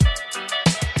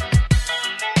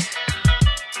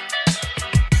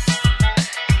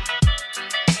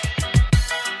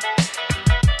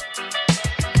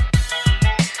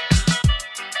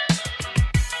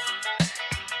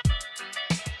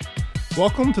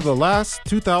Welcome to the last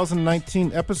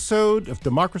 2019 episode of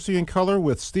Democracy in Color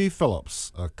with Steve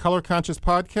Phillips, a color-conscious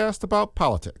podcast about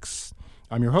politics.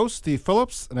 I'm your host, Steve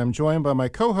Phillips, and I'm joined by my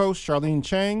co-host, Charlene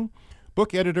Chang,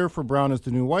 book editor for Brown is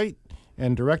the New White,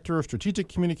 and director of strategic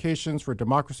communications for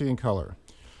Democracy in Color.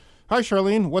 Hi,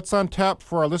 Charlene. What's on tap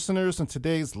for our listeners in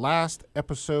today's last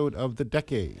episode of the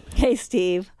decade? Hey,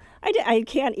 Steve. I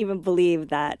can't even believe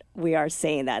that we are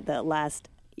saying that, the last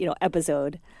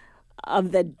episode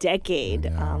of the decade.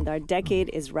 Our decade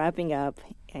is wrapping up.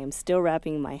 I am still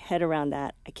wrapping my head around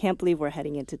that. I can't believe we're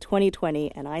heading into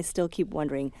 2020, and I still keep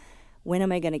wondering, when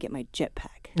am I going to get my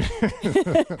jetpack?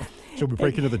 Should we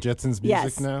break into the Jetsons music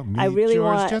yes, now? I really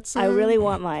want Jetson.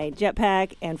 my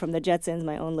jetpack, and from the Jetsons,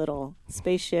 my own little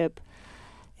spaceship.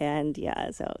 And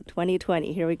so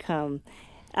 2020, here we come.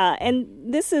 And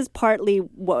this is partly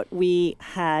what we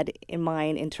had in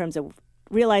mind in terms of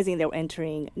realizing that we're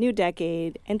entering a new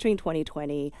decade, entering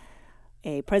 2020,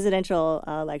 a presidential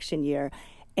election year.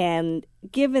 And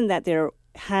given that there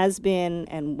has been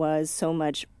and was so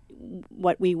much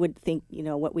what we would think,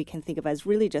 what we can think of as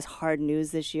really just hard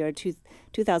news this year,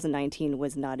 2019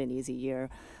 was not an easy year.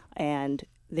 And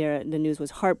the news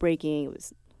was heartbreaking. It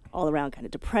was all around kind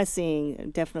of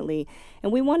depressing, definitely.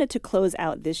 And we wanted to close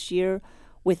out this year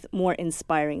with more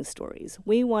inspiring stories.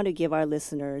 We want to give our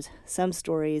listeners some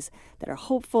stories that are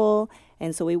hopeful,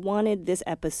 and so we wanted this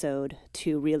episode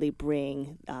to really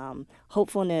bring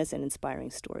hopefulness and inspiring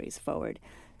stories forward.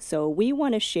 So we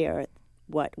want to share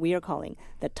what we are calling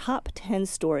the top 10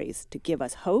 stories to give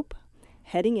us hope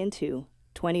heading into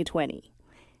 2020,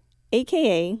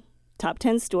 aka top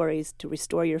 10 stories to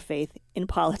restore your faith in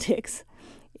politics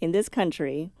in this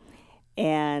country.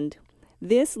 And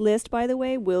this list, by the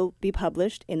way, will be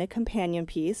published in a companion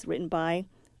piece written by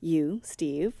you,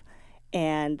 Steve,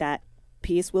 and that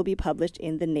piece will be published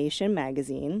in The Nation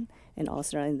magazine and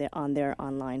also on their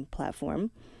online platform.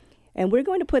 And we're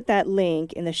going to put that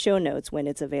link in the show notes when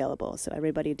it's available, so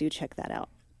everybody do check that out.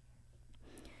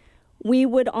 We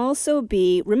would also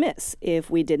be remiss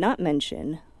if we did not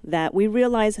mention that we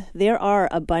realize there are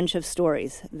a bunch of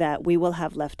stories that we will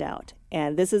have left out.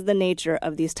 And this is the nature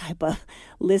of these type of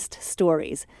list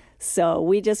stories. So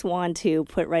we just want to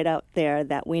put right out there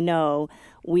that we know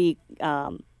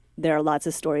there are lots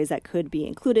of stories that could be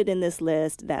included in this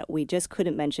list that we just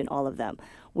couldn't mention all of them.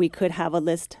 We could have a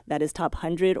list that is top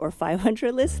 100 or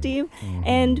 500 list, Steve,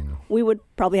 and we would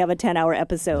probably have a 10-hour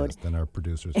episode. Yes, then our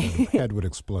producer's head would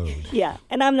explode. Yeah,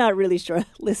 and I'm not really sure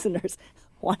listeners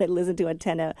want to listen to a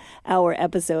 10-hour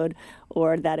episode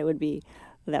or that it would be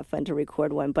that fun to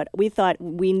record one. But we thought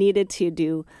we needed to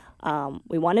do,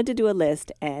 we wanted to do a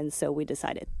list, and so we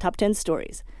decided top 10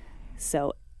 stories.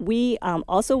 So we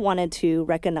also wanted to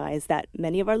recognize that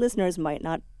many of our listeners might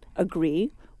not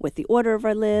agree with the order of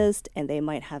our list, and they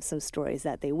might have some stories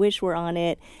that they wish were on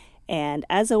it. And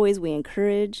as always, we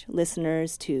encourage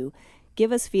listeners to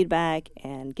give us feedback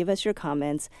and give us your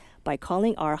comments by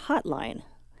calling our hotline.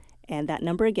 And that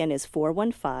number again is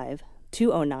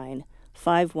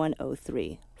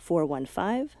 415-209-5103.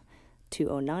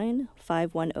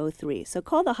 415-209-5103. So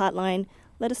call the hotline,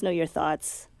 let us know your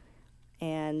thoughts,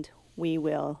 and we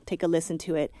will take a listen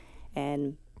to it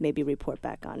and maybe report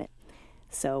back on it.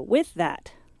 So with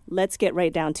that, let's get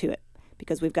right down to it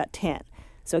because we've got 10.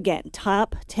 So again,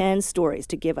 top 10 stories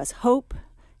to give us hope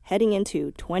heading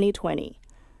into 2020.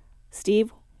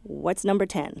 Steve, what's number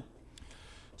 10?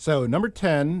 So number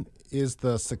 10 is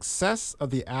the success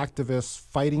of the activists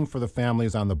fighting for the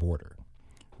families on the border.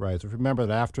 Right. So remember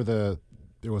that after there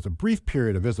was a brief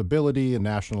period of visibility and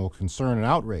national concern and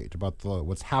outrage about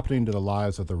what's happening to the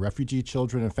lives of the refugee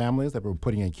children and families that were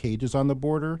putting in cages on the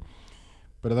border.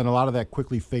 But then a lot of that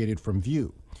quickly faded from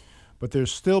view. But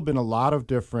there's still been a lot of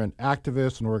different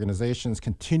activists and organizations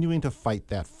continuing to fight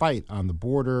that fight on the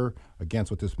border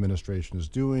against what this administration is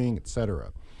doing, et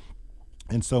cetera.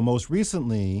 And so most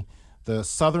recently, the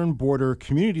Southern Border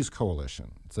Communities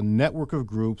Coalition, it's a network of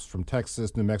groups from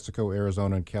Texas, New Mexico,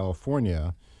 Arizona, and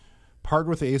California, partnered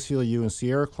with the ACLU and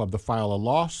Sierra Club to file a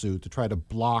lawsuit to try to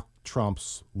block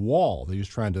Trump's wall. They're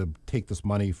just trying to take this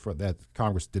money that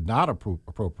Congress did not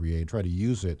appropriate, try to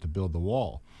use it to build the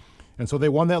wall. And so they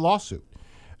won that lawsuit.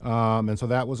 And so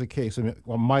that was a case. And it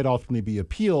might ultimately be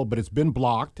appealed, but it's been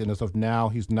blocked. And as of now,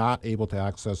 he's not able to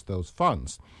access those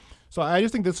funds. So I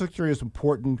just think this victory is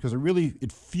important because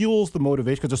it fuels the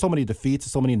motivation, because there's so many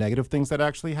defeats, so many negative things that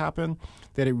actually happen,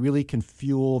 that it really can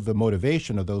fuel the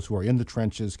motivation of those who are in the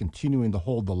trenches continuing to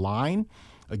hold the line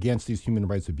against these human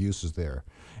rights abuses there.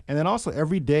 And then also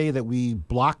every day that we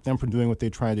block them from doing what they're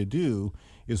trying to do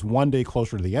is one day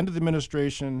closer to the end of the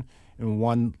administration and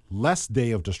one less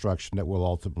day of destruction that we'll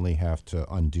ultimately have to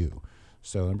undo.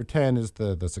 So number 10 is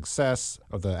the success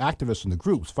of the activists and the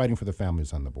groups fighting for the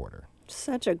families on the border.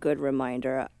 Such a good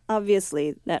reminder.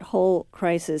 Obviously, that whole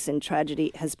crisis and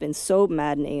tragedy has been so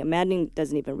maddening. Maddening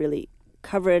doesn't even really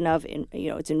cover enough.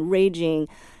 It's enraging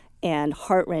and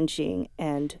heart-wrenching.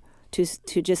 And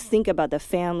to just think about the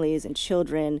families and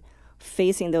children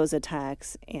facing those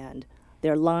attacks and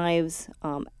their lives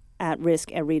at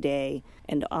risk every day.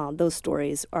 And those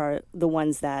stories are the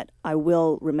ones that I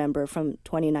will remember from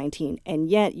 2019. And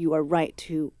yet you are right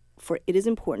for it is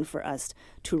important for us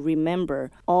to remember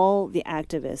all the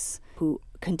activists who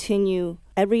continue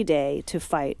every day to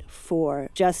fight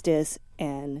for justice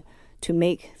and to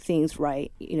make things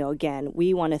right. Again,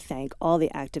 we want to thank all the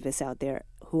activists out there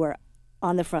who are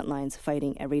on the front lines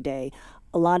fighting every day.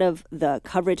 A lot of the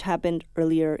coverage happened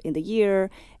earlier in the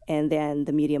year, and then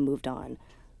the media moved on.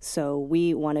 So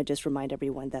we want to just remind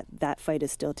everyone that that fight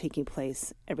is still taking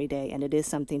place every day, and it is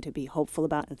something to be hopeful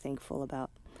about and thankful about.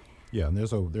 Yeah, and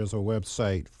there's a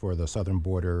website for the Southern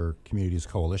Border Communities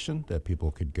Coalition that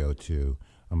people could go to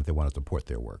if they want to support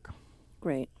their work.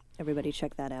 Great. Everybody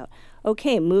check that out.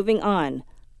 Okay, moving on.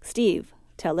 Steve,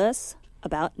 tell us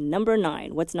about number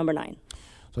 9. What's number 9?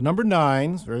 So number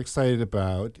 9, very excited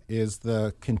about, is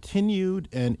the continued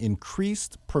and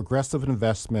increased progressive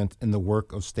investment in the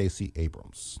work of Stacey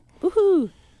Abrams.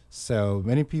 Woohoo! So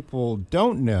many people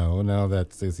don't know, now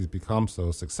that Stacey's become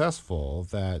so successful,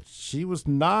 that she was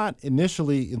not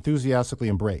initially enthusiastically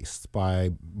embraced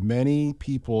by many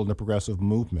people in the progressive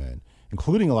movement,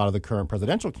 including a lot of the current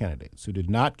presidential candidates who did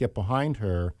not get behind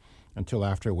her until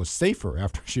after it was safer,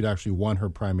 after she'd actually won her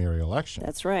primary election.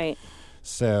 That's right.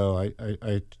 So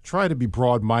I try to be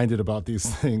broad-minded about these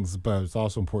things, but it's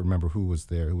also important to remember who was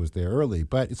there early.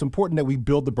 But it's important that we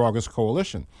build the broadest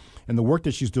coalition. And the work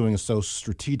that she's doing is so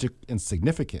strategic and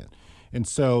significant. And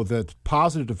so the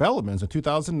positive developments in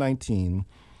 2019,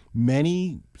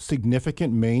 many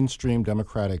significant mainstream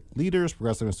Democratic leaders,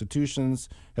 progressive institutions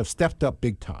have stepped up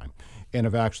big time and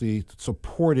have actually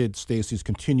supported Stacey's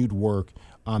continued work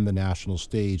on the national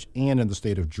stage and in the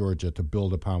state of Georgia to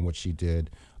build upon what she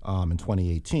did in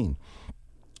 2018.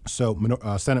 So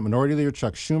Senate Minority Leader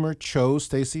Chuck Schumer chose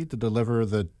Stacey to deliver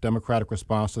the Democratic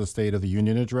response to the State of the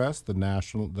Union address,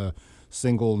 the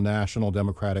single national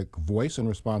Democratic voice in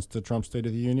response to Trump's State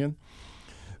of the Union.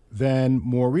 Then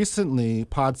more recently,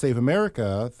 Pod Save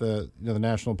America, the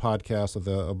national podcast of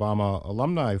the Obama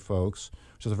alumni folks,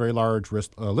 which has a very large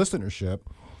listenership,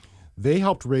 they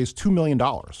helped raise $2 million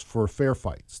for Fair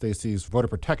Fight, Stacey's voter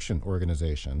protection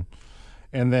organization.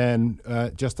 And then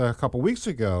just a couple weeks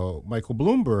ago, Michael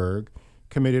Bloomberg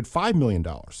committed $5 million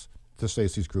to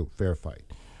Stacey's group, Fair Fight.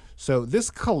 So this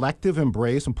collective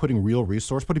embrace and putting real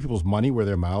resource, putting people's money where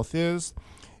their mouth is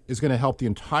going to help the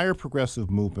entire progressive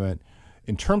movement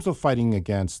in terms of fighting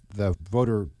against the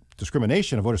voter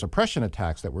discrimination and voter suppression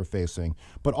attacks that we're facing,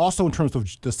 but also in terms of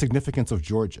the significance of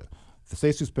Georgia.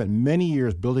 Stacey spent many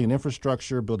years building an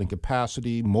infrastructure, building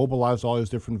capacity, mobilized all these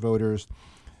different voters.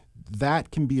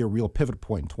 That can be a real pivot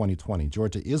point in 2020.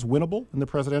 Georgia is winnable in the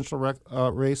presidential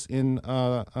race in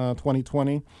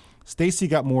 2020. Stacey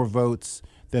got more votes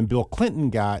than Bill Clinton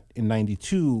got in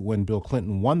 92 when Bill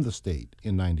Clinton won the state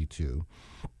in 92.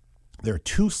 There are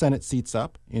 2 Senate seats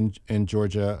up in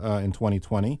Georgia in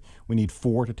 2020. We need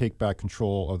 4 to take back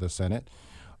control of the Senate.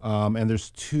 And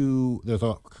there's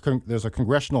a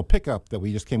congressional pickup that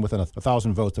we just came within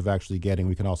 1,000 votes of actually getting.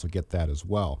 We can also get that as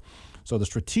well. So the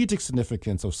strategic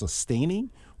significance of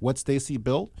sustaining what Stacey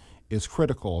built is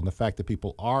critical, and the fact that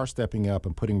people are stepping up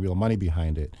and putting real money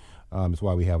behind it is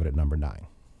why we have it at number 9.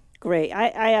 Great.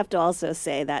 I have to also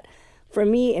say that for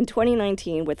me in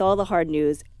 2019, with all the hard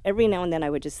news, every now and then I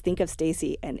would just think of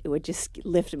Stacey and it would just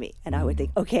lift me. And I would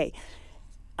think, okay,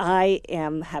 I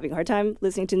am having a hard time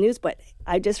listening to news, but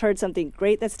I just heard something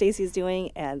great that Stacey's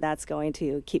doing, and that's going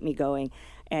to keep me going.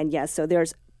 And yes, so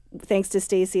thanks to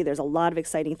Stacey, there's a lot of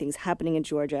exciting things happening in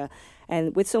Georgia.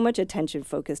 And with so much attention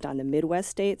focused on the Midwest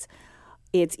states,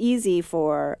 it's easy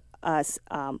for us,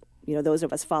 those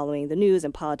of us following the news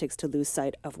and politics, to lose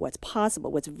sight of what's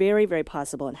possible, what's very, very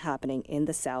possible and happening in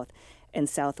the South and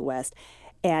Southwest.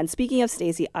 And speaking of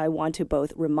Stacey, I want to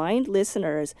both remind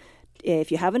listeners,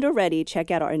 if you haven't already, check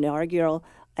out our inaugural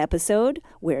episode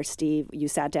where Steve, you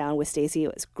sat down with Stacey.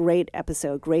 It was a great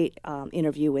episode, great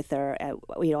interview with her.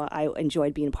 I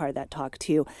enjoyed being a part of that talk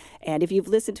too. And if you've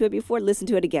listened to it before, listen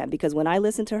to it again, because when I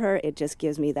listen to her, it just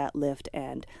gives me that lift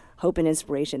and hope and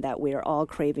inspiration that we're all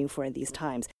craving for in these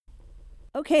times.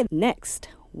 Okay, next,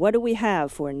 what do we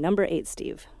have for number 8,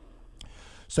 Steve?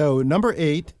 So number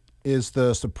 8 is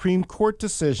the Supreme Court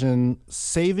decision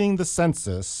saving the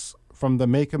census from the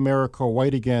Make America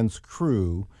White Again's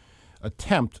crew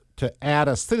attempt to add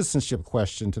a citizenship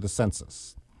question to the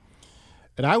census.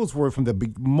 And I was worried from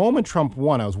the moment Trump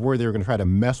won, I was worried they were going to try to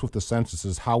mess with the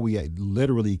census, how we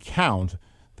literally count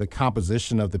the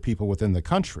composition of the people within the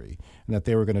country, and that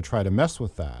they were going to try to mess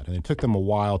with that. And it took them a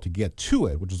while to get to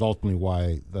it, which is ultimately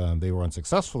why they were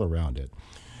unsuccessful around it.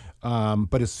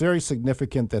 But it's very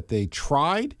significant that they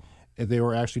tried. They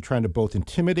were actually trying to both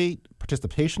intimidate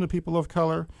participation of people of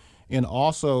color and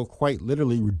also quite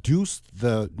literally reduce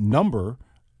the number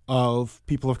of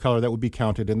people of color that would be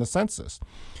counted in the census.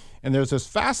 And there's this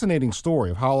fascinating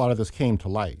story of how a lot of this came to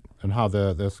light and how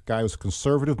this guy was a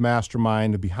conservative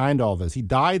mastermind behind all this. He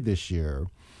died this year,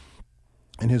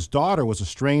 and his daughter was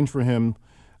estranged from him,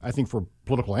 I think for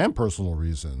political and personal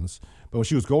reasons. But when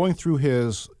she was going through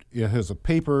his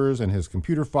papers and his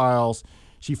computer files,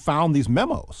 she found these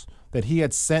memos that he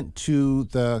had sent to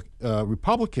the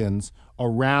Republicans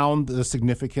around the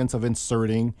significance of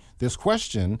inserting this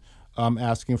question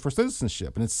asking for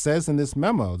citizenship. And it says in this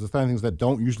memo, the kind of things that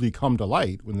don't usually come to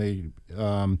light when they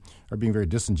are being very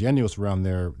disingenuous around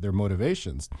their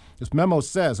motivations. This memo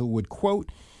says it would,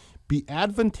 quote, be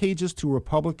advantageous to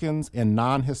Republicans and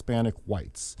non-Hispanic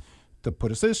whites to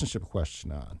put a citizenship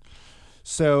question on.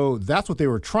 So that's what they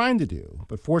were trying to do.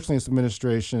 But fortunately, this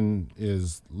administration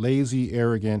is lazy,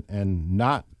 arrogant, and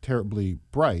not terribly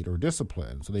bright or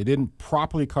disciplined. So they didn't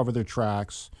properly cover their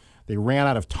tracks. They ran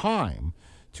out of time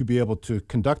to be able to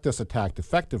conduct this attack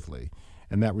effectively.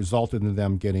 And that resulted in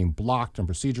them getting blocked on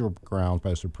procedural grounds by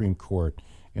the Supreme Court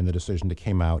in the decision that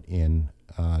came out in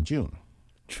June.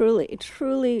 Truly, it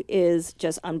truly is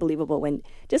just unbelievable when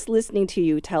just listening to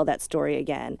you tell that story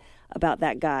again about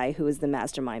that guy who is the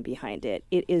mastermind behind it.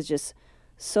 It is just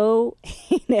so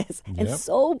heinous and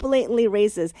so blatantly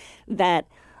racist that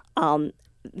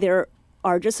there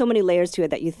are just so many layers to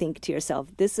it that you think to yourself,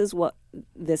 this is what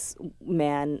this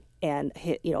man and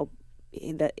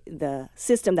the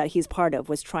system that he's part of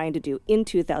was trying to do in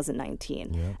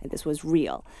 2019. Yeah. And this was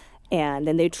real. And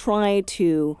then they try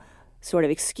to sort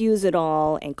of excuse it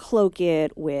all and cloak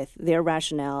it with their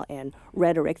rationale and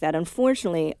rhetoric that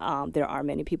unfortunately there are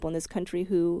many people in this country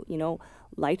who,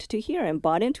 liked to hear and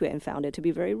bought into it and found it to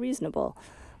be very reasonable.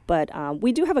 But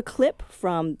we do have a clip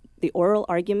from the oral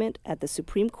argument at the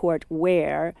Supreme Court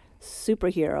where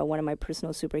superhero, one of my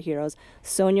personal superheroes,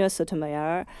 Sonia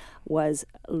Sotomayor,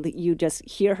 you just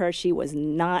hear her, she was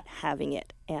not having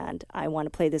it. And I want to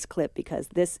play this clip because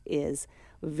this is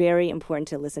very important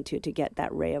to listen to get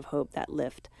that ray of hope, that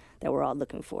lift that we're all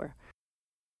looking for.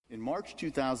 In March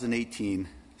 2018,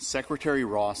 Secretary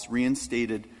Ross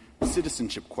reinstated a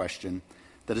citizenship question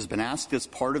that has been asked as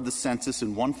part of the census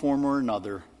in one form or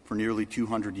another for nearly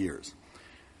 200 years.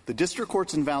 The district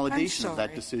court's invalidation of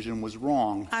that decision was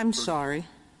wrong. I'm sorry.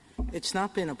 It's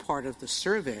not been a part of the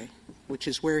survey, which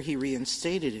is where he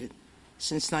reinstated it,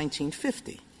 since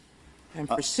 1950. And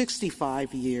for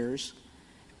 65 years,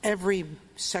 every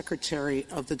secretary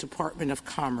of the Department of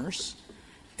Commerce,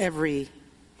 every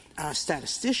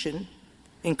statistician,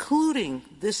 including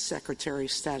this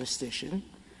secretary's statistician,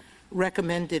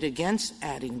 recommended against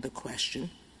adding the question.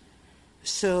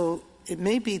 So it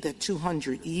may be that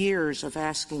 200 years of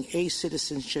asking a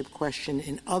citizenship question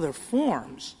in other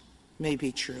forms may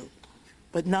be true,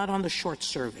 but not on the short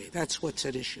survey. That's what's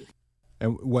at issue.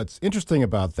 And what's interesting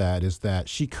about that is that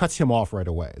she cuts him off right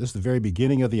away. This is the very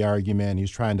beginning of the argument.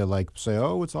 He's trying to say,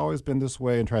 oh, it's always been this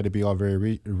way and try to be all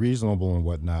very reasonable and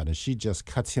whatnot. And she just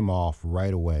cuts him off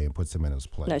right away and puts him in his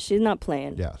place. No, she's not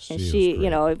playing. Yes, and she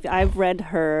I've read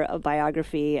her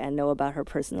biography and know about her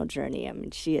personal journey. I mean,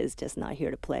 she is just not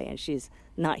here to play, and she's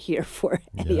not here for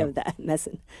any of that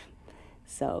messing.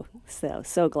 So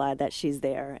glad that she's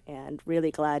there, and really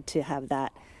glad to have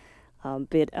that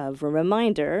bit of a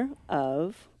reminder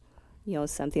of,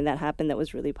 something that happened that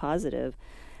was really positive.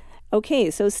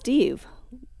 Okay, so Steve,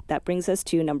 that brings us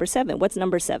to number 7. What's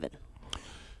number 7?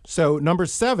 So number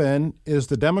 7 is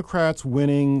the Democrats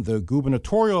winning the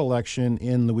gubernatorial election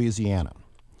in Louisiana.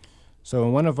 So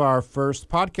in one of our first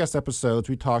podcast episodes,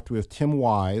 we talked with Tim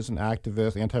Wise, an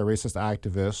activist, anti-racist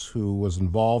activist who was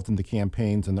involved in the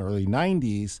campaigns in the early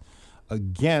 90s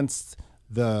against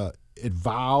the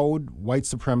avowed white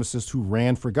supremacist who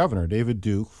ran for governor, David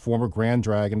Duke, former Grand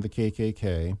Dragon of the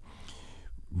KKK,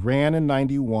 ran in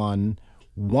 91,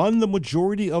 won the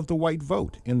majority of the white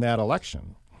vote in that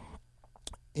election.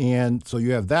 And so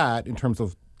you have that in terms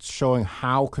of showing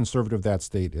how conservative that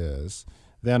state is.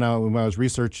 Then when I was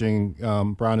researching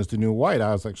Brown is the New White,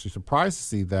 I was actually surprised to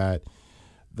see that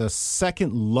the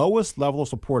second lowest level of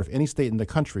support of any state in the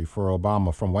country for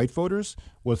Obama from white voters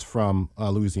was from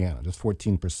Louisiana, just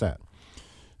 14%.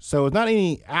 So it's not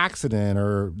any accident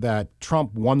or that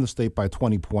Trump won the state by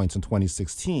 20 points in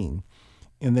 2016.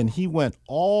 And then he went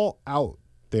all out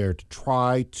there to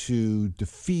try to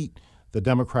defeat the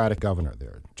Democratic governor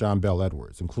there, John Bel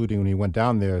Edwards, including when he went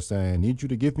down there saying, I need you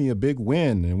to give me a big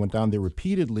win, and went down there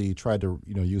repeatedly, tried to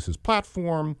use his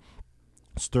platform,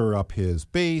 stir up his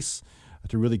base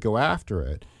to really go after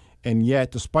it. And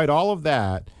yet, despite all of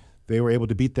that, they were able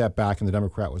to beat that back, and the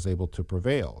Democrat was able to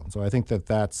prevail. And so I think that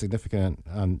that's significant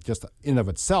just in and of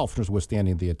itself in terms of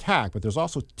withstanding the attack. But there's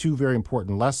also two very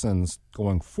important lessons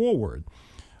going forward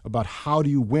about how do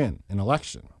you win an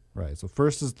election. Right. So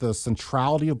first is the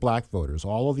centrality of black voters.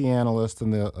 All of the analysts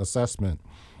and the assessment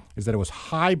is that it was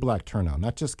high black turnout,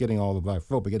 not just getting all the black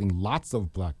vote, but getting lots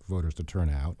of black voters to turn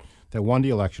out that won the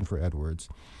election for Edwards.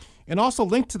 And also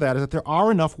linked to that is that there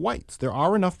are enough whites. There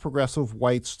are enough progressive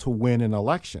whites to win an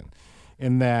election.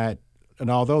 And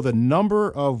although the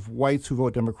number of whites who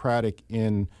vote Democratic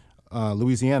in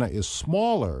Louisiana is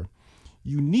smaller,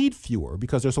 you need fewer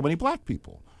because there's so many black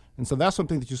people. And so that's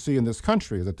something that you see in this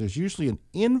country, is that there's usually an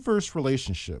inverse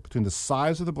relationship between the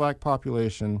size of the black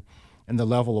population and the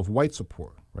level of white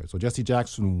support, right? So Jesse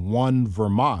Jackson won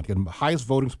Vermont, got the highest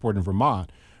voting support in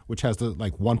Vermont, which has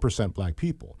 1% black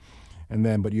people.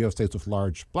 But you have states with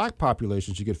large black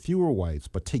populations, you get fewer whites.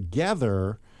 But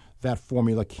together, that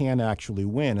formula can actually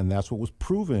win, and that's what was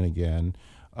proven again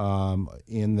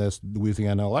in this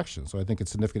Louisiana election. So I think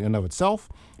it's significant in and of itself,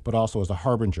 but also as a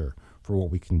harbinger for what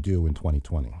we can do in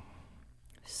 2020.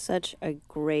 Such a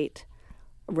great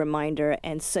reminder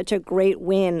and such a great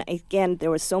win. Again, there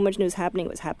was so much news happening. It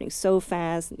was happening so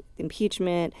fast,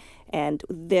 impeachment. And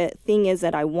the thing is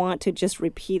that I want to just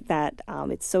repeat that.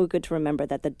 It's so good to remember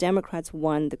that the Democrats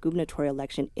won the gubernatorial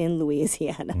election in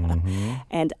Louisiana. Mm-hmm.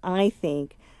 And I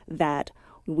think that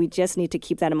we just need to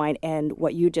keep that in mind. And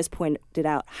what you just pointed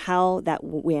out, how that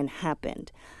win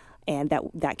happened. And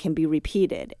that can be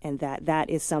repeated, and that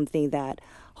is something that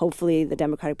hopefully the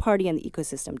Democratic Party and the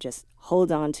ecosystem just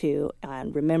hold on to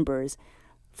and remembers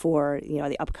for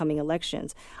the upcoming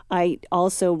elections. I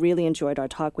also really enjoyed our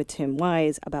talk with Tim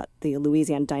Wise about the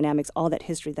Louisiana dynamics, all that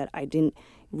history that I didn't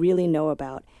really know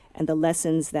about, and the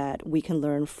lessons that we can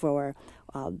learn for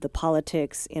the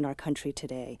politics in our country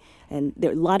today. And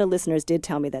a lot of listeners did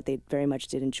tell me that they very much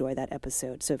did enjoy that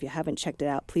episode. So if you haven't checked it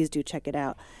out, please do check it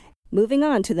out. Moving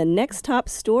on to the next top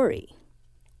story.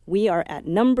 We are at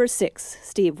number 6.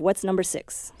 Steve, what's number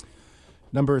 6?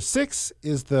 Number 6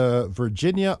 is the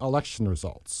Virginia election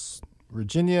results.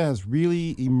 Virginia has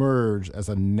really emerged as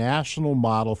a national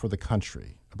model for the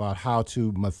country about how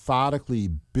to methodically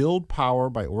build power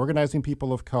by organizing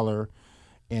people of color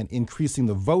and increasing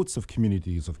the votes of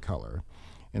communities of color.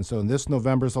 And so in this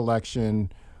November's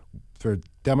election, the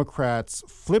Democrats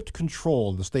flipped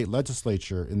control of the state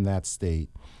legislature in that state.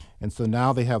 And so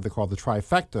now they have called the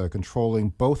trifecta, controlling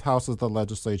both houses of the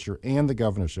legislature and the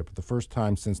governorship for the first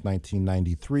time since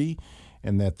 1993,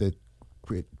 and that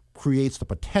creates the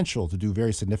potential to do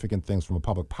very significant things from a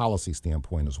public policy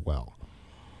standpoint as well.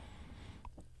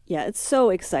 Yeah, it's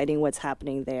so exciting what's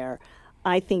happening there.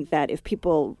 I think that if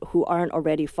people who aren't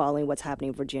already following what's happening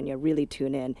in Virginia really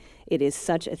tune in, it is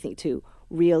such a thing to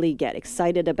really get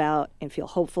excited about and feel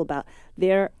hopeful about.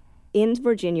 In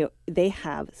Virginia, they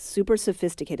have super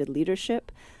sophisticated leadership,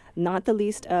 not the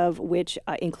least of which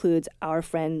includes our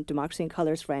friend, Democracy in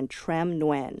Color's friend, Tram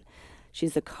Nguyen.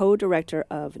 She's the co-director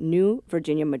of New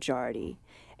Virginia Majority.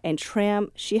 And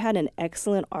Tram, she had an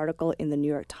excellent article in the New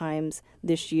York Times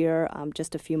this year,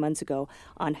 just a few months ago,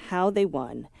 on how they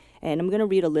won. And I'm going to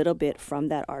read a little bit from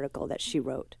that article that she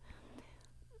wrote.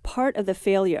 Part of the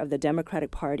failure of the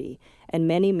Democratic Party and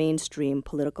many mainstream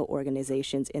political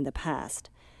organizations in the past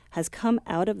has come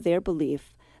out of their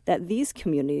belief that these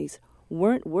communities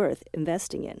weren't worth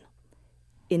investing in.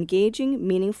 Engaging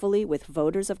meaningfully with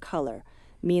voters of color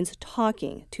means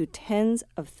talking to tens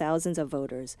of thousands of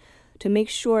voters to make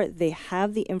sure they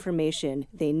have the information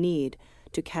they need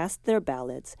to cast their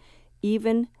ballots,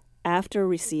 even after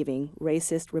receiving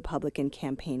racist Republican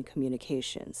campaign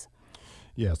communications.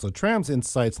 Yeah, so Tram's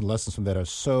insights and lessons from that are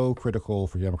so critical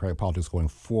for Democratic politics going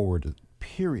forward,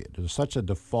 period. There's such a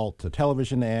default to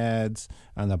television ads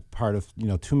on the part of,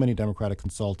 too many Democratic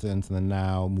consultants, and then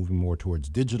now moving more towards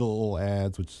digital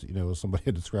ads, which, somebody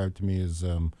had described to me as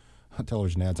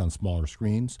television ads on smaller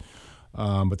screens.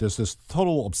 But there's this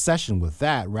total obsession with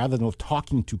that rather than with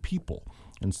talking to people.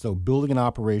 And so building an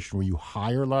operation where you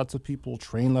hire lots of people,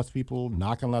 train lots of people,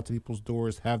 knock on lots of people's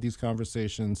doors, have these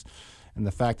conversations, and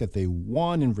the fact that they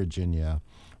won in Virginia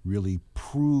really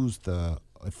proves the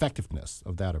effectiveness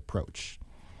of that approach.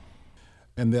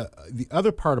 And the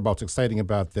other part about what's exciting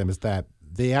about them is that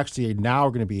they actually are now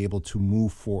going to be able to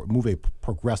move a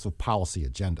progressive policy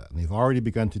agenda. And they've already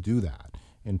begun to do that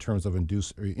in terms of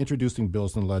introducing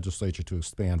bills in the legislature to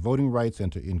expand voting rights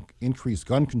and to increase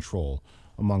gun control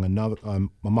among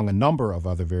a number of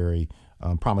other very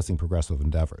promising progressive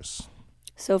endeavors.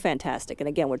 So fantastic. And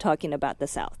again, we're talking about the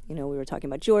South. We were talking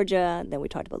about Georgia, then we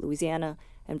talked about Louisiana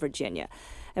and Virginia.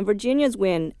 And Virginia's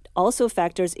win also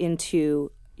factors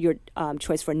into your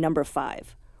choice for number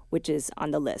 5, which is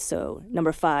on the list. So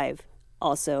number 5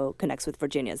 also connects with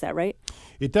Virginia. Is that right?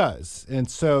 It does. And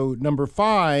so number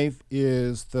 5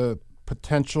 is the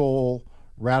potential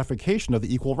ratification of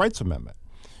the Equal Rights Amendment.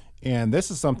 And this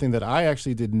is something that I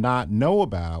actually did not know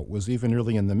about was even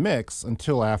really in the mix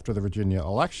until after the Virginia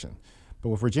election. But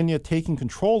with Virginia taking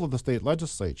control of the state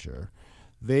legislature,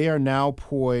 they are now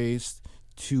poised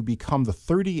to become the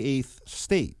 38th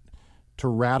state to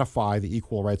ratify the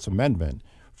Equal Rights Amendment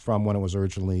from when it was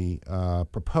originally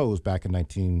proposed back in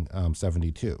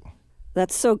 1972.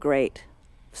 That's so great.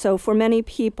 So for many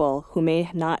people who may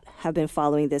not have been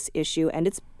following this issue,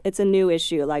 and it's a new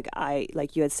issue,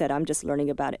 like you had said, I'm just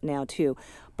learning about it now too.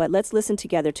 But let's listen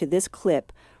together to this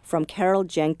clip from Carol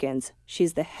Jenkins.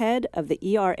 She's the head of the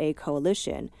ERA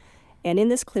Coalition, and in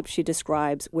this clip she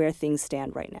describes where things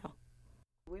stand right now.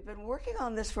 We've been working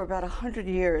on this for about 100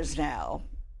 years now,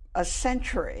 a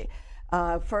century.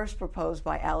 First proposed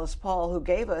by Alice Paul, who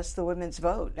gave us the women's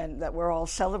vote, and that we're all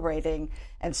celebrating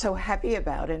and so happy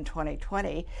about in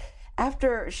 2020.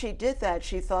 After she did that,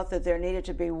 she thought that there needed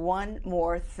to be one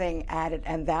more thing added,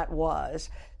 and that was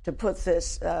to put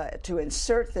this, to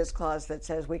insert this clause that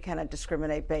says we cannot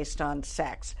discriminate based on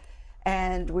sex.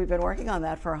 And we've been working on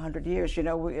that for 100 years.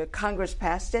 Congress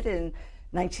passed it in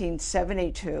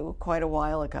 1972, quite a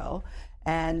while ago.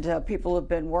 And people have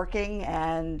been working,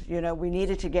 and, we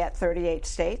needed to get 38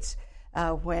 states.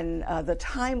 When the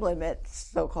time limit,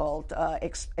 so-called,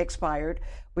 expired,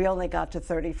 we only got to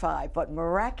 35. But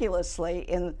miraculously,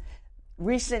 in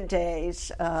recent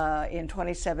days, in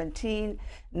 2017,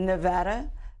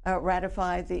 Nevada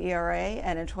ratified the ERA,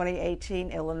 and in 2018,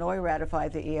 Illinois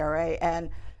ratified the ERA. And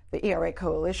the ERA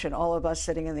Coalition, all of us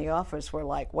sitting in the office were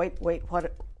like, wait,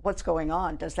 what's going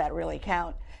on? Does that really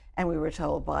count? And we were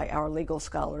told by our legal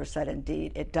scholars that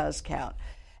indeed it does count.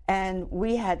 And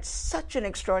we had such an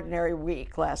extraordinary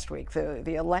week last week.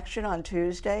 The election on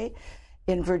Tuesday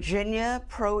in Virginia,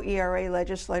 pro-ERA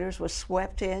legislators were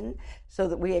swept in so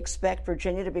that we expect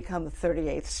Virginia to become the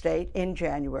 38th state in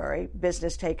January,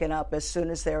 business taken up as soon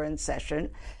as they're in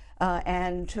session.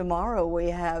 And tomorrow we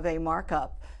have a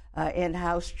markup in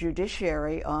House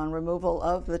Judiciary on removal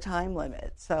of the time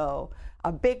limit. So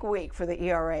a big week for the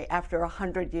ERA after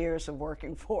 100 years of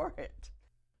working for it.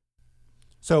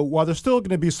 So while there's still going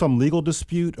to be some legal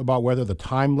dispute about whether the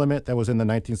time limit that was in the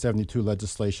 1972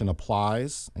 legislation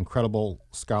applies, incredible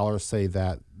scholars say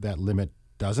that that limit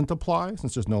doesn't apply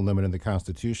since there's no limit in the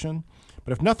Constitution.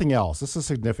 But if nothing else, this is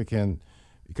significant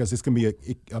because it's going to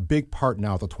be a big part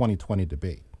now of the 2020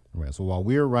 debate. Right? So while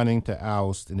we're running to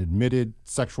oust an admitted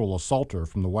sexual assaulter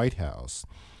from the White House,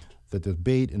 the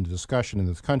debate and the discussion in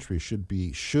this country should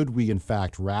we in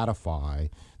fact ratify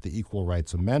the Equal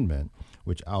Rights Amendment,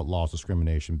 which outlaws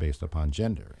discrimination based upon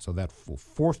gender. So that will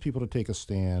force people to take a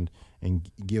stand and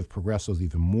give progressives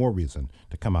even more reason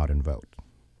to come out and vote.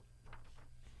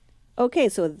 Okay,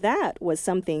 so that was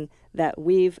something that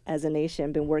we've, as a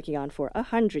nation, been working on for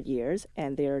 100 years,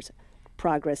 and there's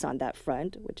progress on that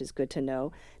front, which is good to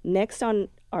know. Next on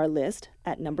our list,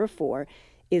 at number 4,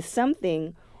 is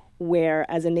something where,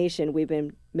 as a nation, we've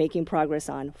been making progress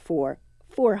on for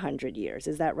 400 years.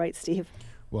 Is that right, Steve?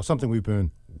 Well, something we've been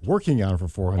working on for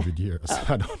 400 years.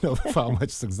 I don't know how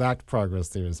much exact progress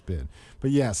there has been.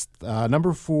 But yes,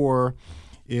 number 4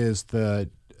 is the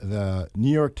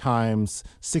New York Times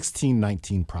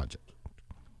 1619 Project.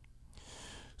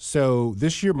 So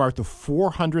this year marked the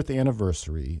 400th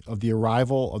anniversary of the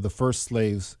arrival of the first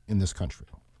slaves in this country.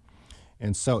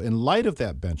 And so in light of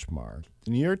that benchmark,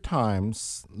 the New York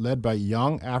Times, led by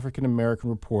young African-American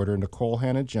reporter Nicole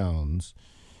Hannah-Jones,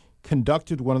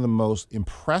 conducted one of the most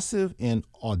impressive and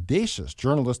audacious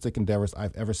journalistic endeavors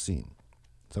I've ever seen.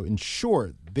 So in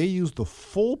short, they used the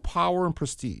full power and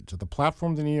prestige of the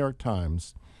platform of the New York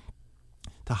Times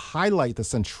to highlight the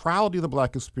centrality of the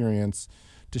Black experience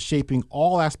to shaping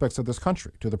all aspects of this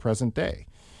country to the present day.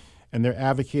 And they're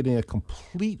advocating a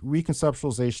complete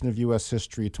reconceptualization of U.S.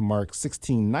 history to mark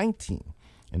 1619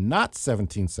 and not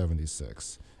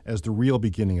 1776 as the real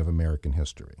beginning of American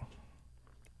history.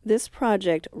 This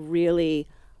project really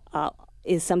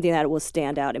is something that will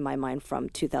stand out in my mind from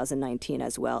 2019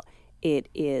 as well. It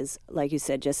is, like you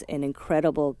said, just an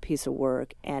incredible piece of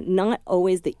work and not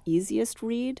always the easiest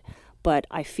read, but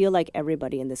I feel like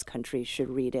everybody in this country should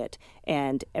read it.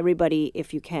 And everybody,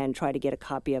 if you can, try to get a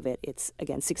copy of it. It's,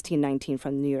 again, 1619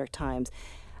 from the New York Times.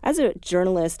 As a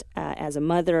journalist, as a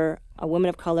mother, a woman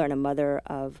of color, and a mother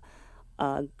of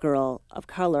a girl of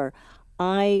color,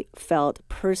 I felt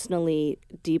personally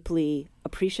deeply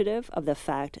appreciative of the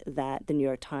fact that the New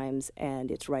York Times and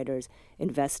its writers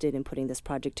invested in putting this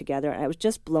project together. And I was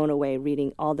just blown away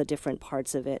reading all the different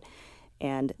parts of it,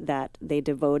 and that they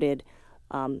devoted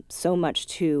so much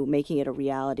to making it a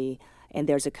reality. And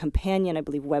there's a companion, I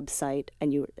believe, website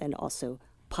and also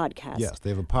podcast. Yes, they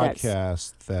have a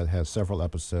podcast that has several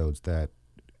episodes that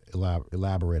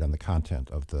elaborate on the content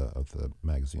of the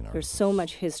magazine articles. There's so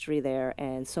much history there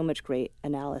and so much great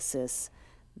analysis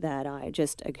that I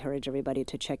just encourage everybody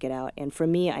to check it out. And for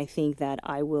me, I think that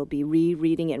I will be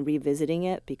rereading and revisiting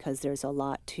it because there's a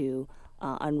lot to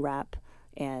unwrap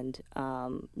and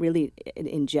really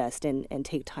ingest and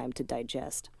take time to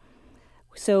digest.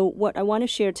 So what we want to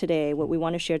share today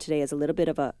is a little bit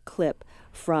of a clip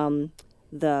from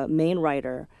the main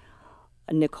writer,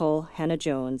 Nicole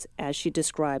Hannah-Jones, as she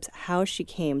describes how she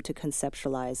came to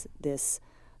conceptualize this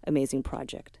amazing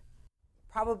project.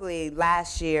 Probably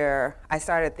last year, I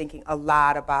started thinking a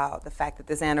lot about the fact that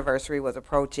this anniversary was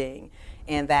approaching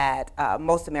and that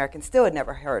most Americans still had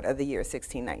never heard of the year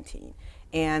 1619.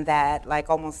 And that, like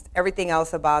almost everything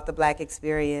else about the Black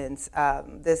experience,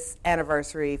 this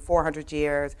anniversary, 400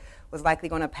 years, was likely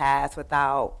going to pass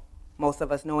without most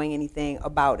of us knowing anything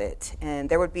about it. And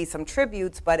there would be some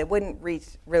tributes, but it wouldn't reach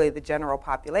really the general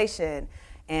population.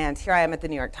 And here I am at the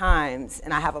New York Times,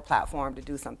 and I have a platform to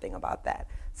do something about that.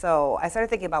 So I started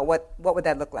thinking about what would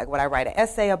that look like? Would I write an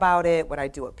essay about it? Would I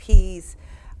do a piece?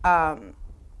 And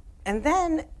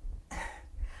then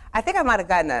I think I might have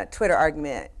gotten a Twitter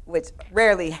argument, which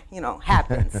rarely,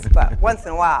 happens, but once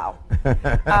in a while.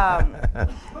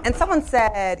 And someone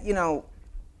said,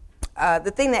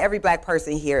 the thing that every Black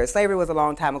person hears, slavery was a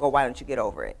long time ago, why don't you get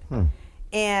over it?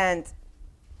 And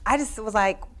I just was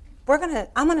like,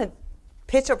 I'm gonna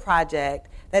pitch a project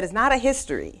that is not a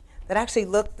history, that actually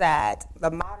looks at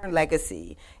the modern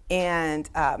legacy and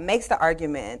makes the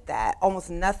argument that almost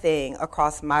nothing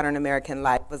across modern American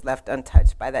life was left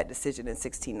untouched by that decision in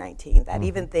 1619, that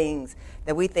even things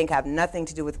that we think have nothing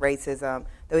to do with racism,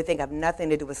 that we think have nothing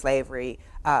to do with slavery,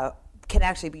 can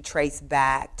actually be traced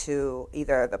back to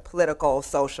either the political,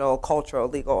 social, cultural,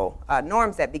 legal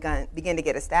norms that begin to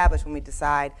get established when we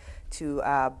decide to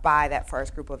buy that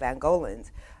first group of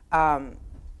Angolans.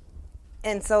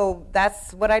 And so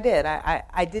that's what I did.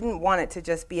 I didn't want it to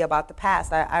just be about the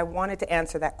past. I wanted to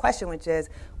answer that question, which is,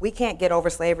 we can't get over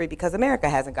slavery because America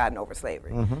hasn't gotten over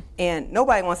slavery. And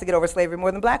nobody wants to get over slavery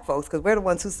more than Black folks because we're the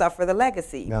ones who suffer the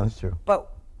legacy. No, that's true.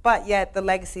 But yet the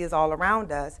legacy is all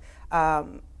around us.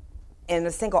 In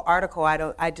a single article,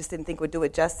 I just didn't think would do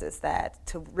it justice, that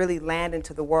to really land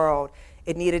into the world,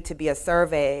 it needed to be a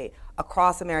survey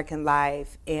across American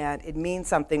life, and it means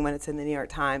something when it's in the New York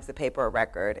Times, the paper of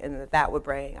record, and I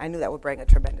knew that would bring a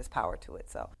tremendous power to it.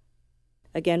 So,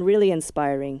 again, really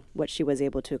inspiring what she was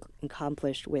able to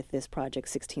accomplish with this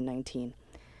project 1619.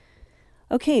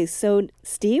 Okay, so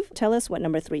Steve, tell us what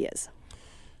number 3 is.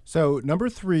 So number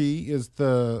 3 is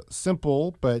the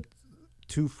simple but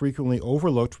too frequently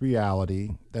overlooked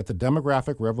reality that the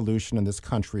demographic revolution in this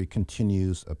country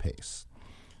continues apace.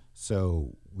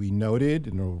 So we noted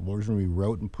in the version we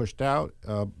wrote and pushed out,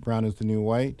 Brown is the New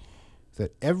White,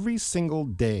 that every single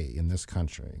day in this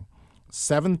country,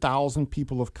 7,000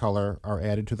 people of color are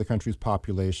added to the country's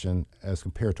population as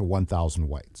compared to 1,000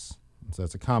 whites. And so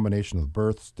it's a combination of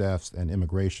births, deaths, and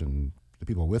immigration, the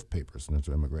people with papers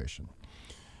into immigration.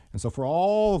 And so for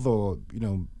all the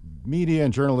media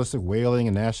and journalistic wailing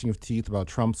and gnashing of teeth about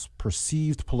Trump's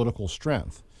perceived political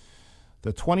strength,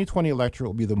 the 2020 electorate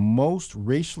will be the most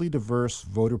racially diverse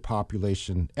voter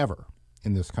population ever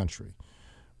in this country.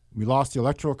 We lost the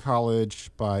Electoral College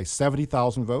by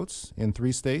 70,000 votes in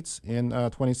 3 states in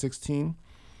 2016.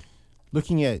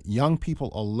 Looking at young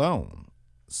people alone,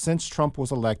 since Trump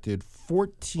was elected,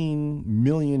 14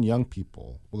 million young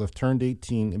people will have turned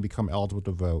 18 and become eligible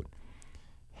to vote.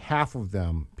 Half of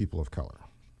them people of color.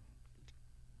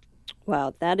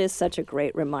 Wow, that is such a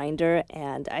great reminder.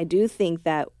 And I do think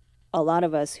that a lot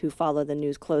of us who follow the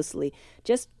news closely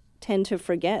just tend to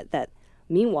forget that,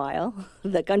 meanwhile,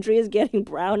 the country is getting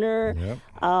browner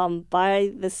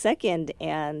by the second,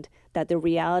 and that the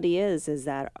reality is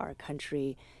that our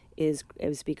country is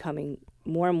becoming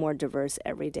more and more diverse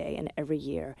every day and every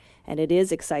year. And it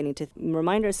is exciting to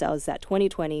remind ourselves that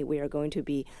 2020, we are going to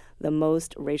be the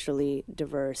most racially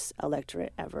diverse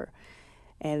electorate ever.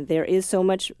 And there is so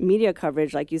much media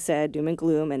coverage, like you said, doom and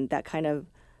gloom, and that kind of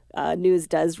news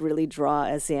does really draw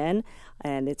us in,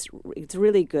 and it's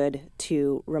really good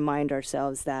to remind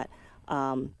ourselves that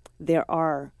there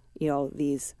are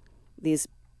these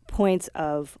points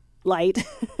of light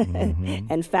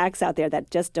and facts out there that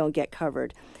just don't get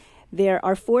covered. There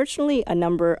are fortunately a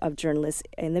number of journalists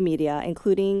in the media,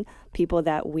 including people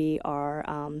that we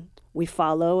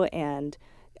follow and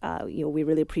we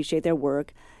really appreciate their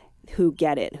work, who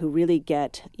get it, who really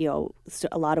get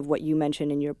a lot of what you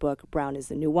mentioned in your book, Brown is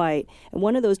the New White. And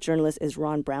one of those journalists is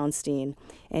Ron Brownstein,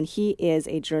 and he is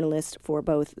a journalist for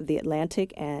both The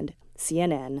Atlantic and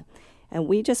CNN. And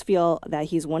we just feel that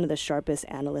he's one of the sharpest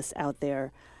analysts out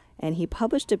there. And he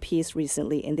published a piece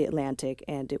recently in The Atlantic,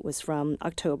 and it was from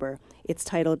October. It's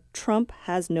titled, "Trump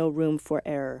Has No Room for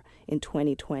Error in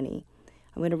 2020.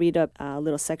 I'm going to read a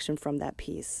little section from that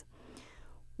piece.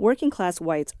 Working-class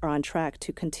whites are on track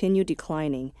to continue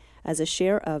declining as a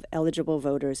share of eligible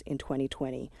voters in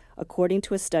 2020, according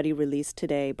to a study released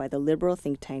today by the liberal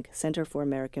think tank Center for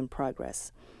American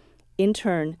Progress. In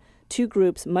turn, two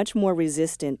groups much more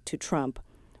resistant to Trump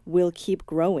will keep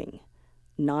growing.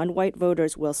 Non-white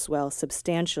voters will swell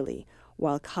substantially,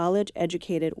 while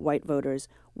college-educated white voters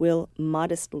will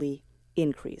modestly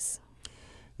increase."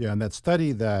 Yeah, and that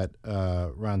study that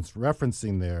Ron's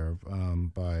referencing there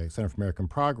by Center for American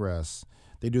Progress,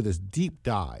 they do this deep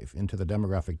dive into the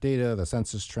demographic data, the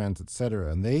census trends, et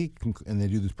cetera, and they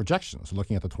do these projections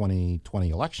looking at the 2020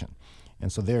 election.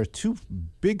 And so there are two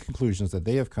big conclusions that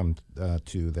they have come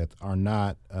to that are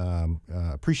not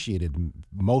appreciated in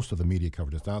most of the media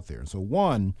coverage that's out there. And so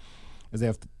one is that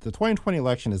if the 2020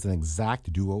 election is an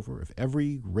exact do-over, if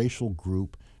every racial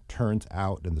group turns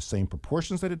out in the same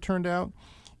proportions that it turned out,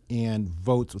 and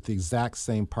votes with the exact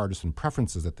same partisan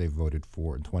preferences that they voted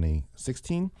for in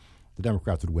 2016, the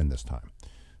Democrats would win this time.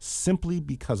 Simply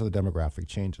because of the demographic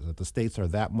changes, that the states are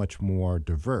that much more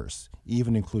diverse,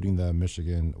 even including the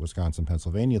Michigan, Wisconsin,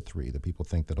 Pennsylvania three that people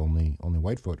think that only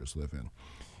white voters live in.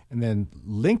 And then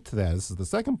linked to that, this is the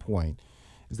second point,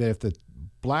 is that if the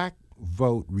black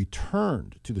vote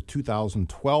returned to the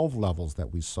 2012 levels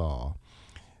that we saw,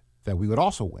 that we would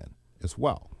also win as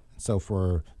well.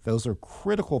 So those are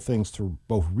critical things to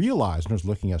both realize when we're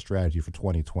looking at strategy for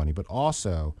 2020, but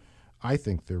also I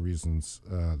think there are reasons,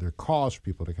 there are cause for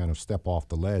people to kind of step off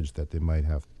the ledge that they might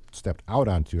have stepped out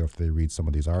onto if they read some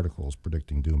of these articles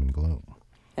predicting doom and gloom.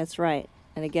 That's right.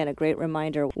 And again, a great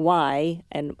reminder why,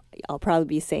 and I'll probably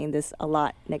be saying this a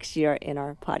lot next year in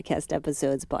our podcast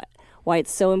episodes, but why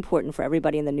it's so important for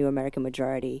everybody in the New American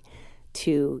Majority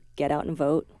to get out and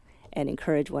vote and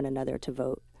encourage one another to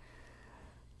vote.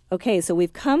 Okay, so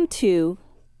we've come to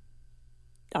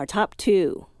our top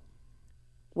two.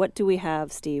 What do we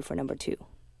have, Steve, for number two?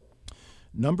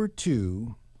 Number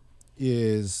two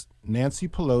is Nancy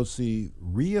Pelosi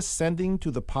reascending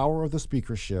to the power of the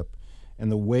speakership and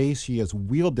the way she has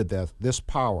wielded this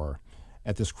power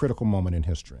at this critical moment in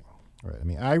history. Right. I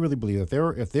mean, I really believe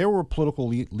that if there were a political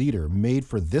leader made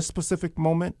for this specific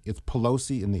moment, it's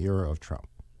Pelosi in the era of Trump.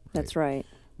 Right? That's right.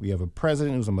 We have a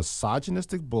president who's a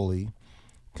misogynistic bully,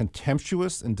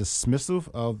 contemptuous and dismissive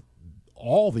of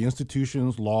all the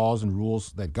institutions, laws, and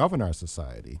rules that govern our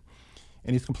society.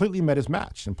 And he's completely met his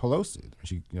match in Pelosi.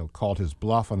 She called his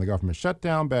bluff on the government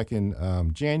shutdown back in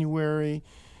January,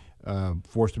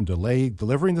 forced him to delay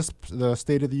delivering the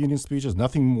State of the Union speech. There's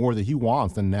nothing more that he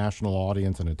wants than national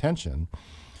audience and attention.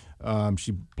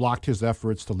 She blocked his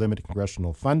efforts to limit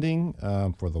congressional funding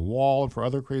for the wall and for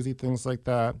other crazy things like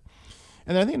that.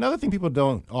 And I think another thing people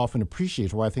don't often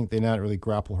appreciate, why I think they not really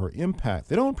grapple her impact,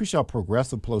 they don't appreciate how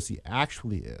progressive Pelosi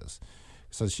actually is.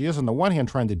 So she is, on the one hand,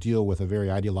 trying to deal with a very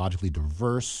ideologically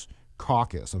diverse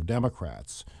caucus of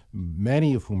Democrats,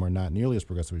 many of whom are not nearly as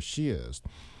progressive as she is.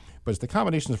 But it's the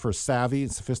combination of her savvy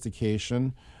and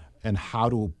sophistication and how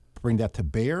to bring that to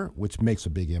bear, which makes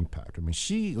a big impact. I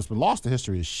mean, what's been lost to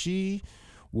history is she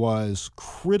was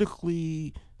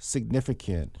critically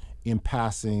significant in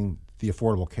passing the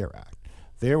Affordable Care Act.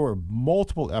 There were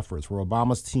multiple efforts where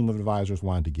Obama's team of advisors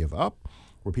wanted to give up,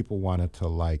 where people wanted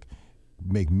to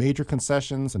make major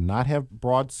concessions and not have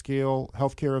broad-scale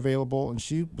health care available. And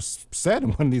she said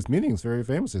in one of these meetings very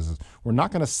famously, we're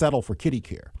not going to settle for kiddie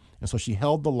care. And so she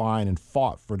held the line and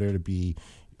fought for there to be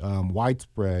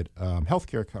widespread health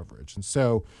care coverage. And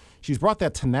so she's brought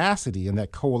that tenacity and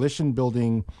that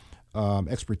coalition-building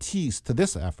expertise to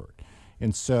this effort.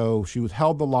 And so she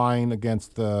held the line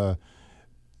against the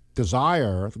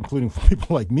desire, including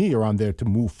people like me around there, to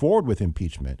move forward with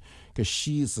impeachment, because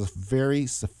she's a very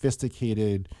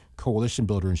sophisticated coalition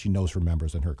builder and she knows her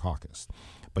members and her caucus.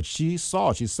 But she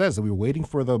says that we were waiting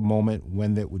for the moment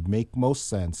when that would make most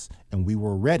sense, and we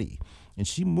were ready. And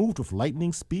she moved with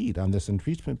lightning speed on this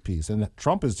impeachment piece. And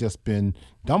Trump has just been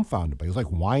dumbfounded by it. He was like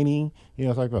whining.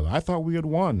 It's like, well, I thought we had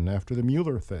won after the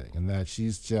Mueller thing. And that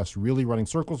she's just really running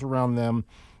circles around them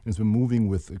and has been moving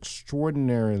with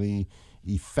extraordinarily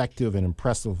effective and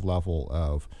impressive level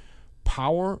of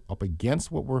power up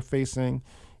against what we're facing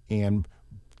and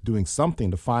doing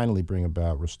something to finally bring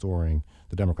about restoring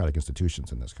the democratic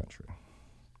institutions in this country.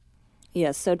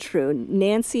 Yes, so true.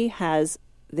 Nancy has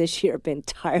this year been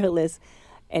tireless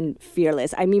and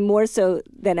fearless. I mean, more so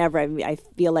than ever. I mean, I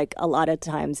feel like a lot of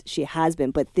times she has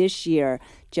been, but this year,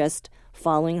 just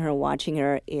following her, watching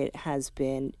her, it has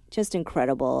been just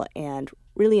incredible and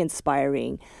really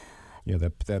inspiring. Yeah,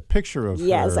 that picture of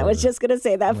yes, her, I was just going to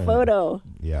say that photo.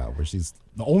 Yeah, where she's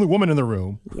the only woman in the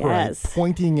room, yes, right,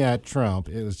 pointing at Trump.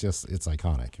 It's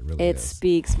iconic. It really is. It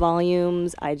speaks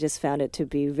volumes. I just found it to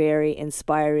be very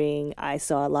inspiring. I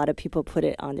saw a lot of people put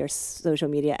it on their social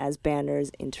media as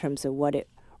banners in terms of what it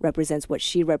represents, what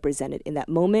she represented in that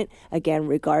moment. Again,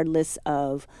 regardless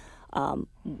of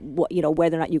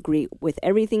whether or not you agree with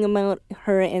everything about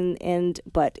her,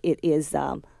 but it is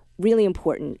really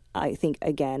important, I think,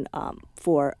 again,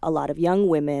 for a lot of young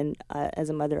women, as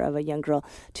a mother of a young girl,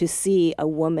 to see a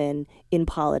woman in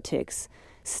politics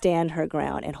stand her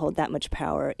ground and hold that much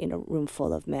power in a room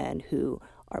full of men who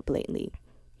are blatantly,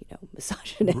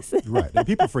 misogynist. Right. And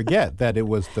people forget that it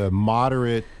was the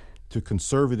moderate to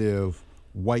conservative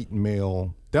white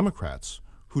male Democrats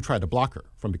who tried to block her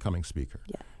from becoming speaker.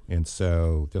 Yeah. And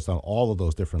so just on all of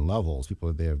those different levels,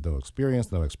 they have no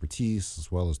experience, no expertise, as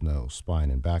well as no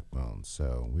spine and backbone.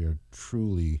 So we are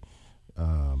truly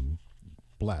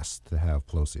blessed to have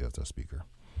Pelosi as our speaker.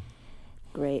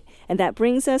 Great. And that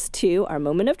brings us to our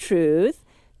moment of truth.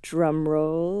 Drum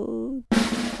roll.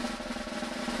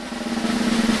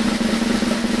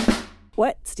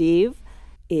 What, Steve,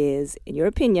 is, in your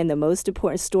opinion, the most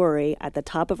important story at the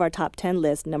top of our top 10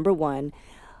 list, number one,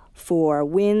 for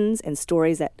wins and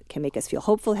stories that can make us feel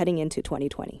hopeful heading into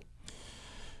 2020?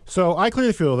 So I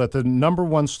clearly feel that the number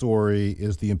one story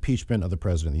is the impeachment of the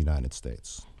President of the United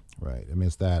States. Right. I mean,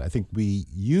 it's that I think we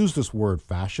use this word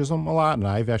fascism a lot, and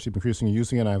I've actually been increasingly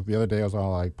using it. The other day I was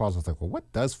all like, paused, I was like, well, what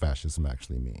does fascism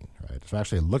actually mean? Right. So I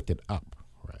actually looked it up.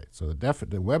 Right. So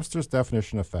the Webster's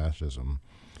definition of fascism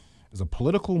is a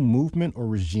political movement or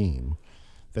regime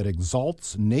that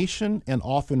exalts nation and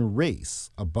often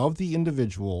race above the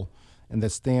individual and that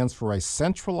stands for a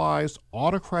centralized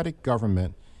autocratic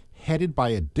government headed by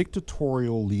a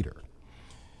dictatorial leader,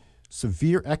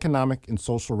 severe economic and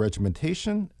social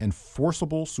regimentation, and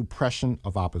forcible suppression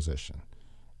of opposition.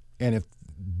 And if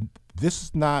this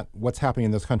is not what's happening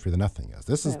in this country, then nothing is.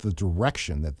 This is the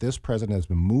direction that this president has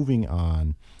been moving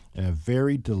on in a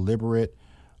very deliberate,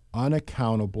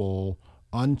 unaccountable,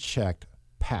 unchecked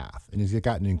path, and he's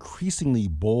gotten increasingly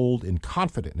bold and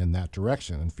confident in that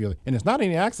direction and feeling. And it's not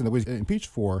any accident that what he's impeached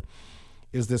for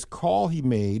is this call he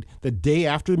made the day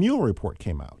after the Mueller report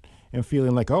came out and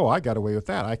feeling like, oh, I got away with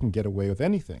that. I can get away with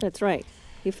anything. That's right.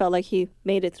 He felt like he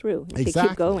made it through. He exactly. could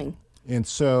keep going. And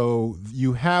so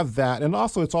you have that. And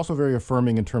also it's also very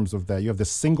affirming in terms of that you have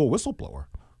this single whistleblower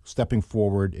stepping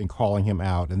forward and calling him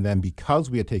out. And then because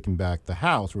we had taken back the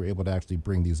House, we were able to actually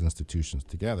bring these institutions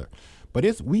together. But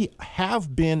we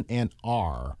have been and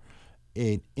are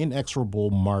an inexorable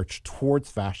march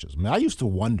towards fascism. I used to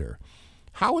wonder,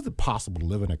 how is it possible to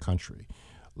live in a country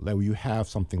where you have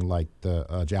something like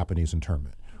the Japanese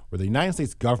internment, where the United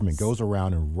States government goes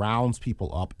around and rounds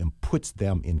people up and puts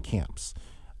them in camps?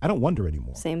 I don't wonder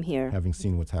anymore. Same here. Having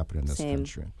seen what's happened in this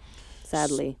country.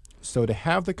 Sadly. So to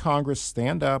have the Congress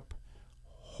stand up,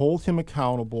 hold him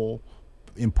accountable,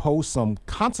 impose some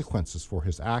consequences for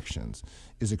his actions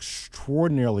is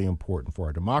extraordinarily important for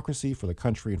our democracy, for the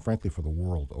country, and frankly for the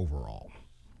world overall.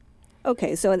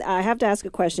 Okay, so I have to ask a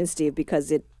question, Steve,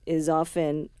 because it is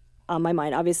often on my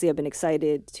mind. Obviously, I've been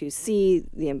excited to see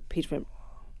the impeachment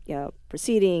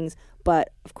proceedings,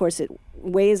 but of course it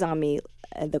weighs on me.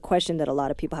 The question that a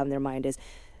lot of people have in their mind is,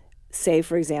 say,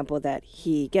 for example, that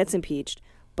he gets impeached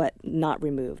but not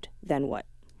removed, then what?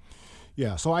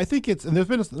 Yeah, so I think and there's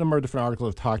been a number of different articles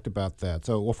that have talked about that.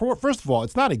 So, well, first of all,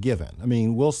 it's not a given. I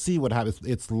mean, we'll see what happens.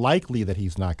 It's likely that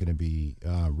he's not going to be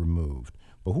removed,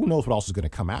 but who knows what else is going to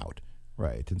come out,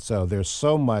 right? And so there's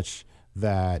so much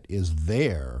that is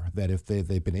there that if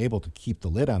they've been able to keep the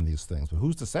lid on these things, but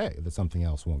who's to say that something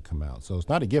else won't come out? So it's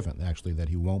not a given, actually, that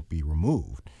he won't be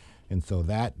removed. And so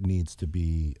that needs to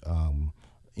be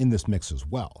in this mix as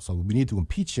well. So we need to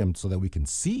impeach him so that we can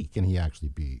see, can he actually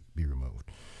be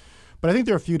removed? But I think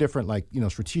there are a few different,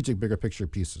 strategic, bigger picture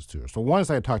pieces to it. So one, as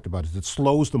I talked about, is it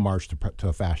slows the march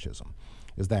to fascism,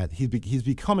 is that he's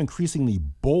become increasingly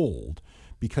bold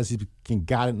because he's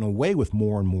gotten away with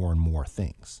more and more and more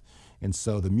things. And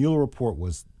so the Mueller report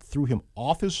threw him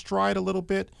off his stride a little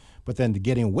bit, but then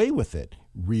getting away with it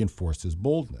reinforced his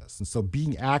boldness. And so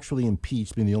being actually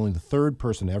impeached, being the third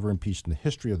person ever impeached in the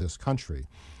history of this country,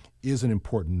 is an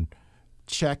important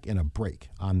check and a break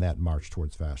on that march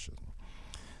towards fascism.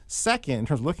 Second, in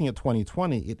terms of looking at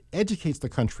 2020, it educates the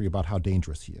country about how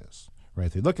dangerous he is. Right?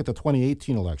 If you look at the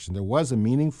 2018 election, there was a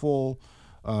meaningful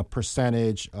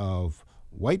percentage of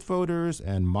white voters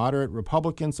and moderate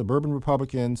Republicans, suburban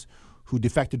Republicans, who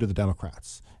defected to the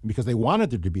Democrats because they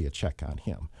wanted there to be a check on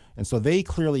him. And so they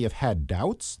clearly have had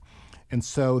doubts. And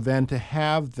so then to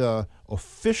have the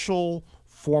official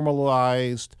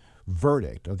formalized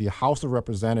verdict of the House of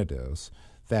Representatives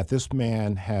that this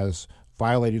man has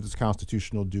violated his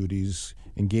constitutional duties,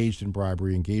 engaged in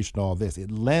bribery, engaged in all this,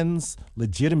 it lends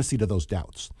legitimacy to those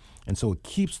doubts. And so it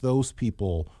keeps those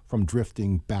people from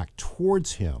drifting back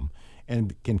towards him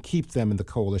and can keep them in the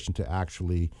coalition to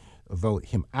actually vote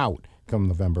him out come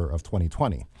November of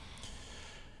 2020.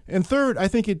 And third, I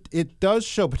think it does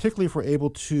show, particularly if we're able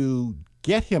to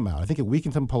get him out, I think it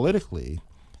weakens him politically,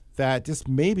 that just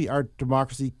maybe our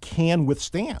democracy can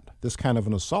withstand this kind of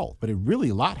an assault. But a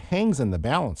lot hangs in the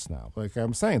balance now. Like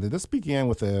I'm saying, that this began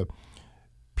with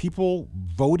people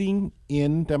voting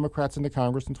in Democrats into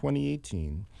Congress in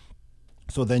 2018.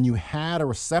 So then you had a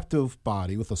receptive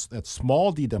body with that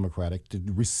small d Democratic to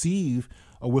receive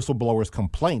a whistleblower's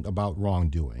complaint about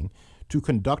wrongdoing, to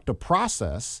conduct a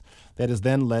process that has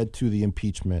then led to the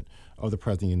impeachment of the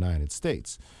President of the United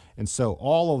States. And so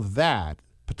all of that,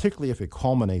 particularly if it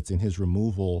culminates in his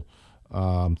removal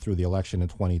through the election in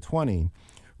 2020,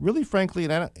 really, frankly,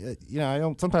 and I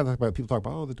don't. Sometimes people talk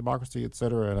about the democracy, et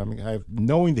cetera. And I mean,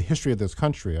 knowing the history of this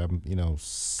country, I'm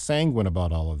sanguine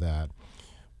about all of that.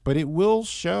 But it will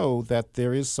show that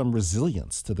there is some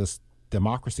resilience to this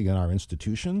democracy in our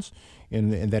institutions,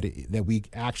 and that we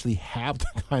actually have the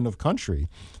kind of country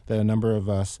that a number of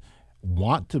us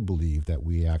want to believe that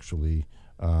we actually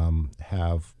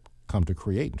have come to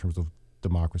create in terms of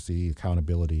democracy,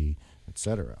 accountability, et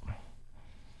cetera.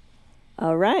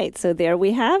 All right, so there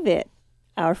we have it.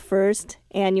 Our first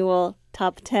annual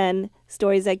Top 10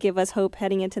 Stories That Give Us Hope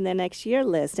Heading into the Next Year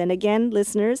list. And again,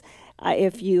 listeners,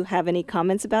 if you have any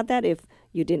comments about that, if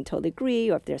you didn't totally agree,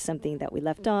 or if there's something that we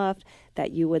left off that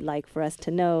you would like for us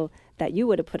to know that you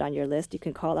would have put on your list, you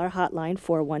can call our hotline,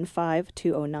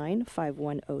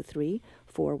 415-209-5103,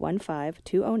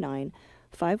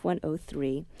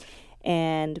 415-209-5103.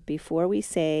 And before we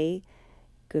say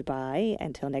goodbye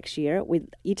until next year,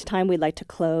 each time we'd like to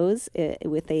close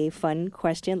with a fun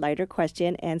question, lighter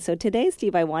question. And so today,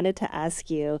 Steve, I wanted to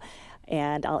ask you,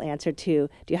 and I'll answer too,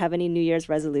 do you have any New Year's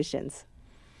resolutions?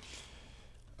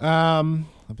 I've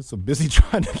been so busy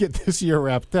trying to get this year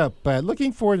wrapped up, but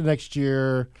looking forward to next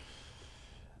year,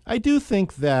 I do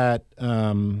think that,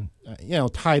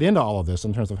 tied into all of this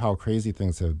in terms of how crazy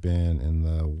things have been in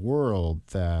the world,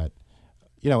 that,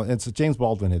 it's James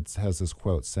Baldwin has this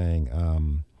quote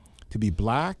saying, to be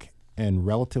black and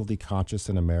relatively conscious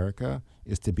in America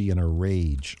is to be in a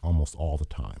rage almost all the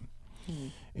time.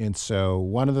 Mm. And so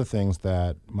one of the things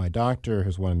that my doctor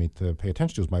has wanted me to pay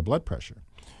attention to is my blood pressure.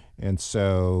 And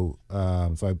so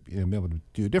I've been able to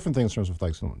do different things in terms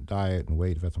of some diet and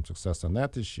weight. I've had some success on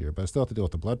that this year, but I still have to deal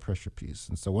with the blood pressure piece.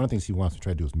 And so one of the things he wants to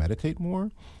try to do is meditate more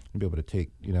and be able to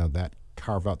take,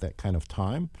 carve out that kind of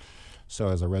time. So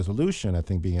as a resolution, I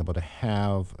think being able to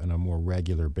have on a more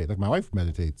regular basis, like my wife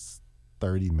meditates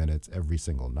 30 minutes every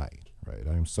single night, right?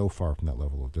 I am so far from that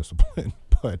level of discipline,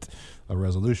 but a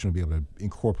resolution would be able to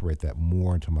incorporate that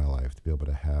more into my life, to be able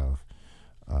to have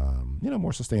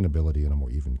more sustainability and a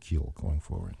more even keel going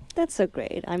forward. That's so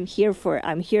great. I'm here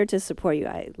to support you.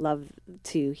 I love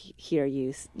to hear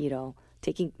you,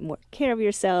 taking more care of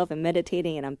yourself and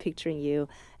meditating, and I'm picturing you,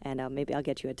 and maybe I'll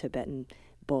get you a Tibetan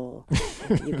bowl.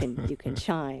 You can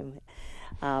chime.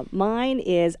 Mine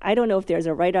is, I don't know if there's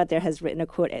a writer out there has written a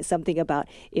quote, something about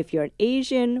if you're an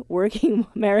Asian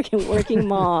American working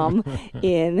mom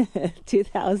in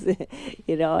 2000,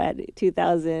 at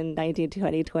 2019,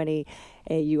 2020,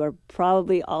 you are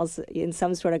probably also in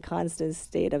some sort of constant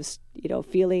state of,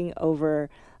 feeling over,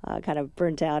 kind of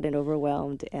burnt out and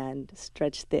overwhelmed and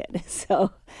stretched thin.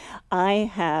 So I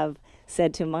have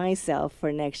said to myself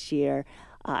for next year,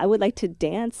 I would like to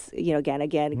dance,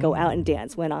 again, go out and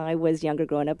dance. When I was younger,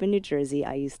 growing up in New Jersey,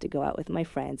 I used to go out with my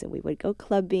friends and we would go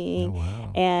clubbing. Oh,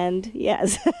 wow. And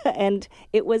yes, and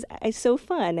it was so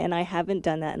fun. And I haven't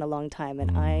done that in a long time.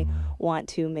 And I want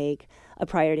to make a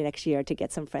priority next year to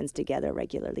get some friends together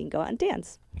regularly and go out and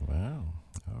dance. Wow.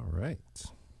 All right.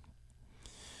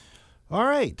 All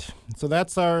right. So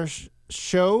that's our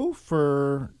show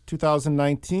for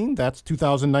 2019. That's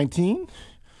 2019.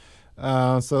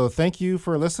 So thank you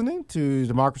for listening to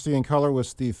Democracy in Color with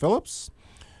Steve Phillips.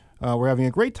 We're having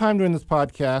a great time doing this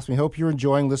podcast. We hope you're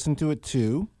enjoying listening to it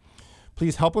too.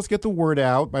 Please help us get the word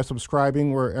out by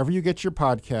subscribing wherever you get your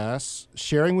podcasts,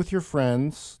 sharing with your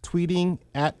friends, tweeting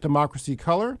at Democracy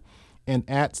Color and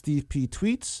at Steve P.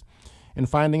 Tweets, and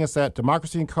finding us at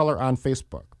Democracy in Color on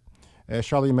Facebook. As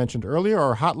Charlie mentioned earlier,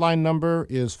 our hotline number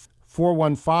is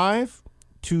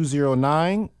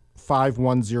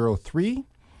 415-209-5103.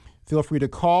 Feel free to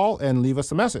call and leave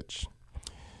us a message.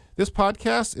 This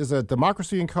podcast is a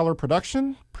Democracy in Color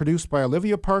production, produced by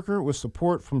Olivia Parker with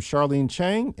support from Charlene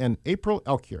Chang and April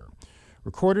Elkier,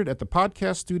 recorded at the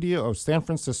podcast studio of San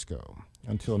Francisco.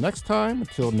 Until next time,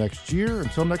 until next year,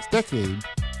 until next decade,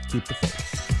 keep the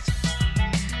faith.